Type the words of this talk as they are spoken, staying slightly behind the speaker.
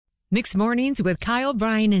Mixed Mornings with Kyle,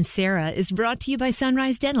 Brian, and Sarah is brought to you by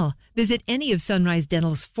Sunrise Dental. Visit any of Sunrise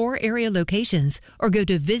Dental's 4 area locations or go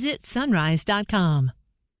to visitsunrise.com.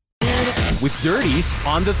 With Dirties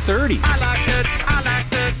on the 30s. I like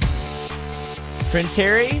it. Prince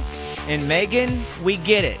Harry and Meghan, we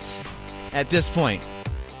get it. At this point,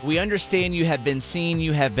 we understand you have been seen,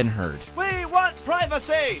 you have been heard. We want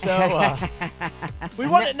privacy. So, we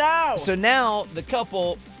want it now. So now the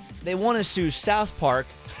couple, they want to sue South Park.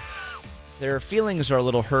 Their feelings are a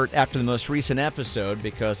little hurt after the most recent episode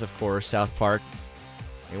because, of course, South Park,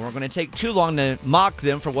 they weren't going to take too long to mock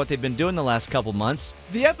them for what they've been doing the last couple months.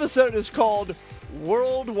 The episode is called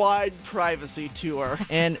Worldwide Privacy Tour.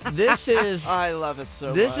 And this is... I love it so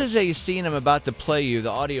much. This is a scene I'm about to play you, the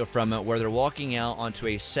audio from it, where they're walking out onto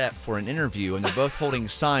a set for an interview, and they're both holding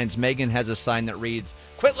signs. Megan has a sign that reads,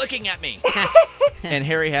 "Quit looking at me." And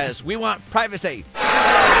Harry has, "We want privacy."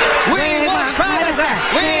 We want privacy!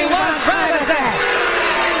 We want privacy!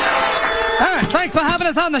 Thanks for having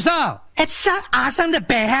us on the show. It's so awesome to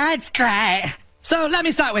be here. It's great. So let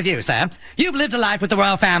me start with you, Sam. You've lived a life with the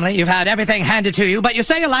royal family. You've had everything handed to you, but you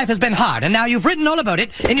say your life has been hard, and now you've written all about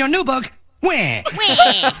it in your new book, Wah.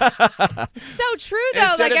 It's so true, though.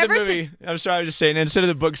 Instead of the movie, I'm sorry, I was just saying, instead of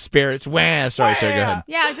the book Spare, it's Wah. Sorry, go ahead.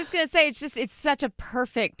 Yeah, I was just going to say, it's such a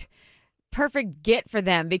perfect get for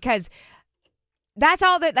them because that's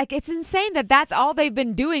all that, like, it's insane that that's all they've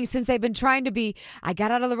been doing since they've been trying to be, I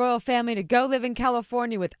got out of the royal family to go live in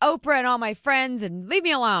California with Oprah and all my friends and leave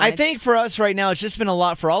me alone. I think for us right now, it's just been a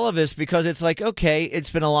lot for all of us because it's like, okay, it's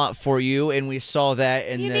been a lot for you, and we saw that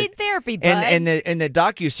in you need therapy, bud. and the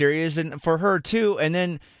docuseries, and for her too, and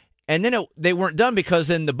then they weren't done because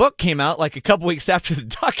then the book came out like a couple weeks after the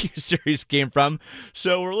docuseries came from.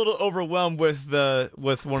 So we're a little overwhelmed with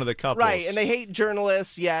one of the couples. Right, and they hate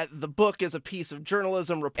journalists. Yeah, the book is a piece of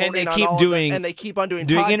journalism reporting and they on keep all doing, of it, and they keep on doing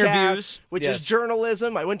podcasts, interviews, which yes. is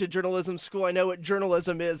journalism. I went to journalism school. I know what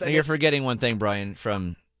journalism is. And you're forgetting one thing, Brian,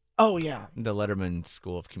 from oh yeah, the Letterman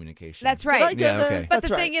School of Communication. That's right. Yeah, okay. But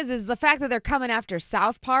the thing is the fact that they're coming after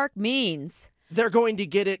South Park means they're going to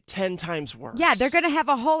get it 10 times worse. Yeah, they're going to have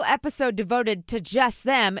a whole episode devoted to just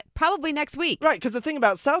them, probably next week. Right, because the thing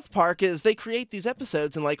about South Park is they create these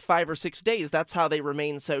episodes in like 5 or 6 days. That's how they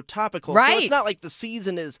remain so topical. Right. So it's not like the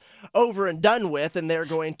season is over and done with and they're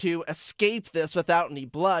going to escape this without any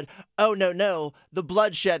blood. Oh, no. The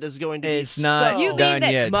bloodshed is going to be not so done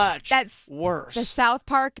yet. Much That's worse. The South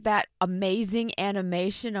Park, that amazing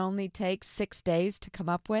animation only takes 6 days to come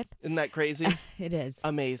up with. Isn't that crazy? It is.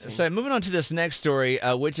 Amazing. So moving on to this next story,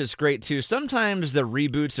 which is great too. Sometimes the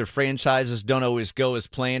reboots of franchises don't always go as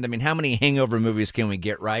planned. I mean, how many Hangover movies can we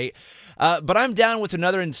get right? But I'm down with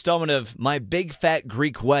another installment of My Big Fat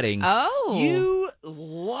Greek Wedding. Oh. You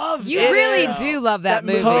love You it. really do love that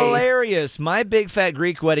movie. Hilarious. My Big Fat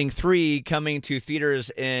Greek Wedding 3 coming to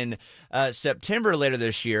theaters in September later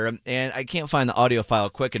this year. And I can't find the audio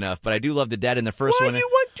file quick enough, but I do love the dad in the first one. Why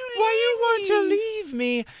you want to leave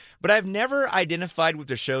me? But I've never identified with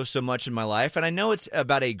the show so much in my life. And I know it's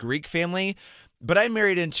about a Greek family, but I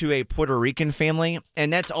married into a Puerto Rican family.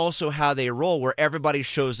 And that's also how they roll, where everybody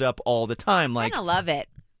shows up all the time. I Like, kind of love it.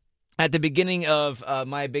 at the beginning of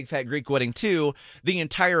My Big Fat Greek Wedding 2, the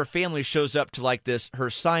entire family shows up to like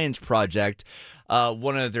her science project,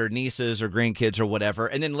 one of their nieces or grandkids or whatever.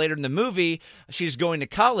 And then later in the movie, she's going to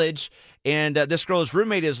college, and this girl's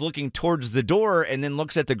roommate is looking towards the door and then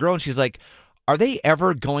looks at the girl and she's like, "Are they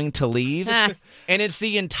ever going to leave?" And it's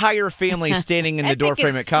the entire family standing in the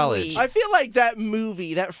doorframe at college. sweet. I feel like that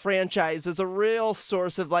movie, that franchise, is a real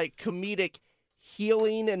source of like comedic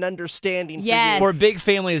healing and understanding Yes. for you. For big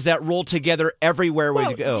families that roll together everywhere Well,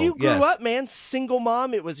 we go. you grew Yes. up, man, single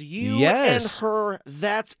mom. It was you Yes. and her.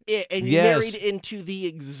 That's it. And you Yes. married into the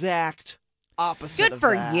exact opposite Good of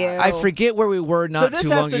for that. you. I forget where we were So not this too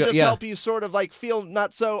has long to ago. just Yeah. help you sort of like feel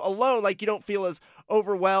not so alone. Like you don't feel as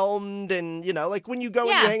overwhelmed, and you know, like when you go and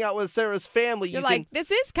Yeah. you hang out with Sarah's family, You're you like, can. this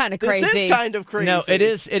is kind of crazy. This is kind of crazy. No, it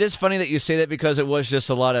is. It is funny that you say that because it was just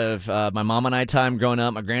a lot of my mom and I time growing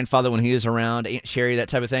up. My grandfather when he was around, Aunt Sherry, that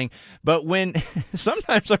type of thing. But when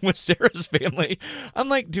sometimes I'm with Sarah's family, I'm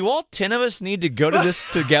like, do all 10 of us need to go to this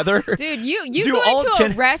together? Dude, you Do all going to a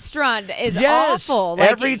 10 restaurant is Yes, awful.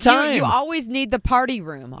 every time. You always need the party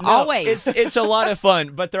room. No, always. it's a lot of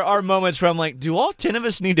fun, but there are moments where I'm like, do all 10 of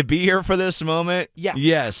us need to be here for this moment? Yes.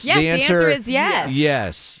 Yes. Yes, the answer is yes.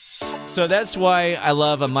 Yes. So that's why I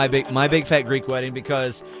love My Big Fat Greek Wedding,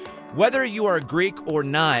 because whether you are Greek or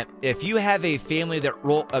not, if you have a family that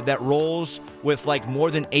rolls with like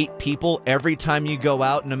more than 8 people every time you go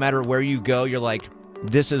out, no matter where you go, you're like,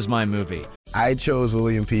 this is my movie. I chose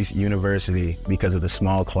William Peace University because of the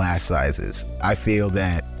small class sizes. I feel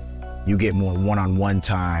that You get more one-on-one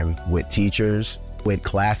time with teachers. With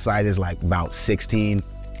class sizes like about 16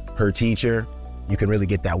 per teacher, you can really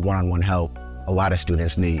get that one-on-one help a lot of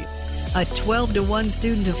students need. A 12-to-1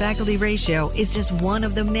 student-to-faculty ratio is just one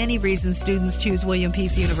of the many reasons students choose William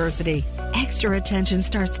Peace University. Extra attention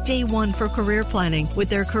starts day one for career planning with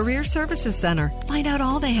their Career Services Center. Find out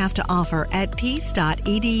all they have to offer at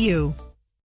peace.edu.